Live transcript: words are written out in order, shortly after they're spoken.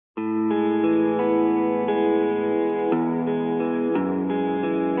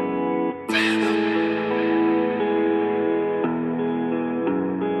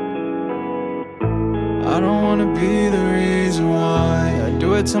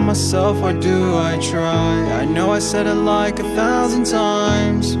it to myself, or do I try? I know I said it like 1,000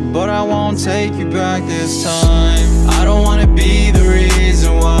 times, but I won't take you back this time. I don't wanna be the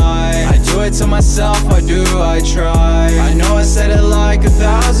reason why. I do it to myself, or do I try? I know I said it like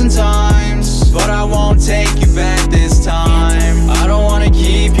 1,000 times, but I won't take you back this time. I don't wanna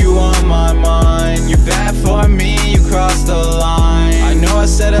keep you on my mind. You're bad for me, you crossed the line. I know I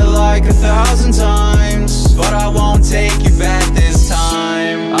said it like 1,000 times, but I won't take you back this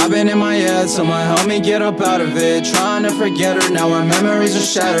time. I've been in my head, someone help me get up out of it. Trying to forget her, now her memories are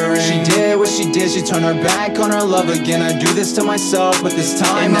shattering. She did what she did, she turned her back on her love again. I do this to myself, but this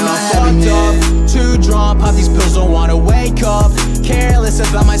time I'm not fucked up. Too drunk, pop these pills, don't wanna wake up. Careless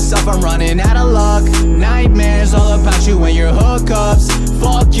about myself, I'm running out of luck. Nightmares all about you and your hookups.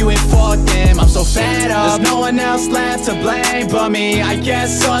 Fuck you and fuck them, I'm so fed up. There's no one else left to blame but me. I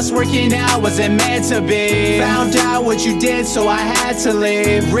guess us working out wasn't meant to be. Found out what you did, so I had to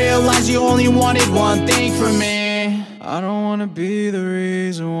leave. Realized you only wanted one thing from me. I don't wanna be the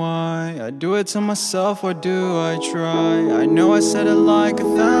reason why. I do it to myself, or do I try? I know I said it like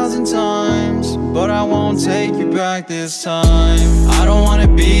 1,000 times, but I won't take you back this time. I don't wanna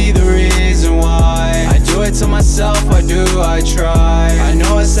be the reason why. I do it to myself, or do I try? I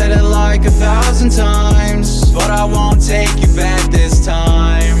know I said it like 1,000 times, but I won't take you back this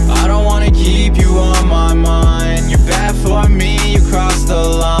time. I don't wanna keep you on my mind. You're bad for me, you crossed the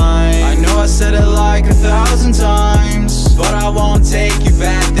line. I know I said it like 1,000 times, but I won't take you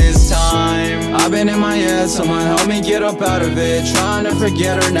back this time. I've been in my head, someone help me get up out of it. Trying to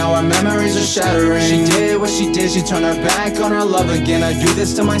forget her, now our memories are shattering. She did what she did, she turned her back on her love again. I do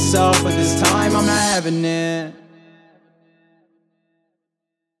this to myself, but this time I'm not having it.